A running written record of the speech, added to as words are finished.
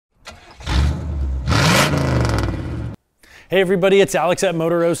Hey everybody, it's Alex at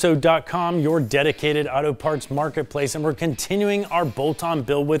Motoroso.com, your dedicated auto parts marketplace, and we're continuing our bolt-on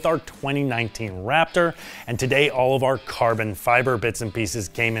build with our 2019 Raptor. And today all of our carbon fiber bits and pieces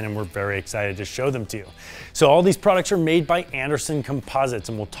came in and we're very excited to show them to you. So all these products are made by Anderson Composites,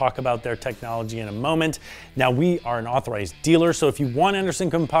 and we'll talk about their technology in a moment. Now we are an authorized dealer, so if you want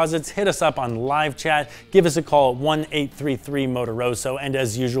Anderson Composites, hit us up on LiveChat, give us a call at 1-833-MOTOROSO, and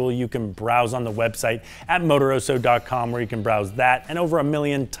as usual, you can browse on the website at Motoroso.com where you can browse that and over 1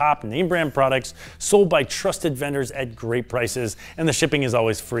 million top name brand products sold by trusted vendors at great prices, and the shipping is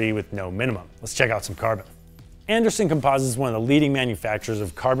always free with no minimum. Let's check out some carbon. Anderson Composites is one of the leading manufacturers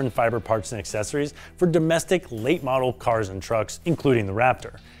of carbon fiber parts and accessories for domestic late model cars and trucks, including the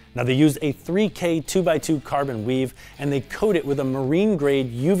Raptor. Now they use a 3K 2x2 carbon weave, and they coat it with a marine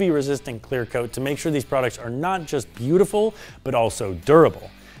grade UV resistant clear coat to make sure these products are not just beautiful, but also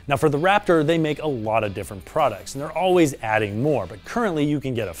durable. Now for the Raptor, they make a lot of different products and they're always adding more, but currently you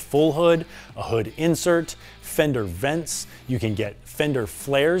can get a full hood, a hood insert, fender vents, you can get fender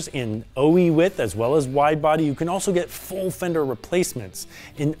flares in OE width as well as wide body. You can also get full fender replacements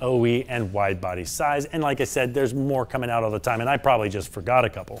in OE and wide body size. And like I said, there's more coming out all the time, and I probably just forgot a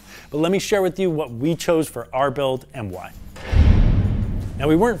couple. But let me share with you what we chose for our build and why. Now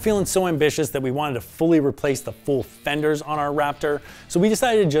we weren't feeling so ambitious that we wanted to fully replace the full fenders on our Raptor, so we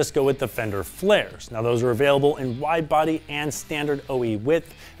decided to just go with the fender flares. Now those are available in wide body and standard OE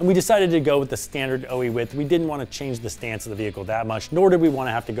width, and we decided to go with the standard OE width. We didn't want to change the stance of the vehicle that much, nor did we want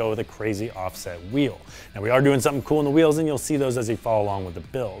to have to go with a crazy offset wheel. Now we are doing something cool in the wheels, and you'll see those as you follow along with the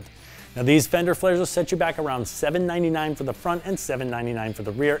build. Now these fender flares will set you back around $799 for the front and $799 for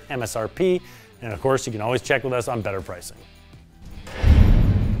the rear MSRP, and of course you can always check with us on better pricing.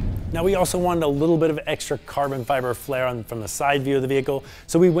 Now we also wanted a little bit of extra carbon fiber flare from the side view of the vehicle,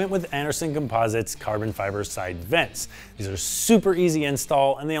 so we went with Anderson Composites carbon fiber side vents. These are super easy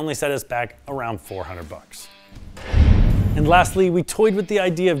install, and they only set us back around 400 bucks. And lastly, we toyed with the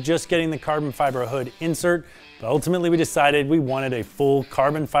idea of just getting the carbon fiber hood insert, but ultimately we decided we wanted a full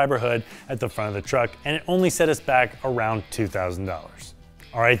carbon fiber hood at the front of the truck, and it only set us back around $2,000.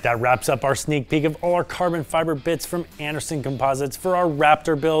 All right, that wraps up our sneak peek of all our carbon fiber bits from Anderson Composites for our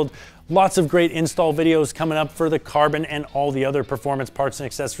Raptor build. Lots of great install videos coming up for the carbon and all the other performance parts and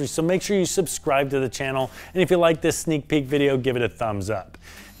accessories, so make sure you subscribe to the channel. And if you like this sneak peek video, give it a thumbs up.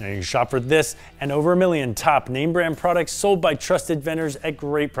 Now you can shop for this and over 1 million top name brand products sold by trusted vendors at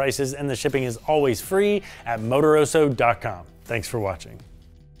great prices, and the shipping is always free at Motoroso.com. Thanks for watching.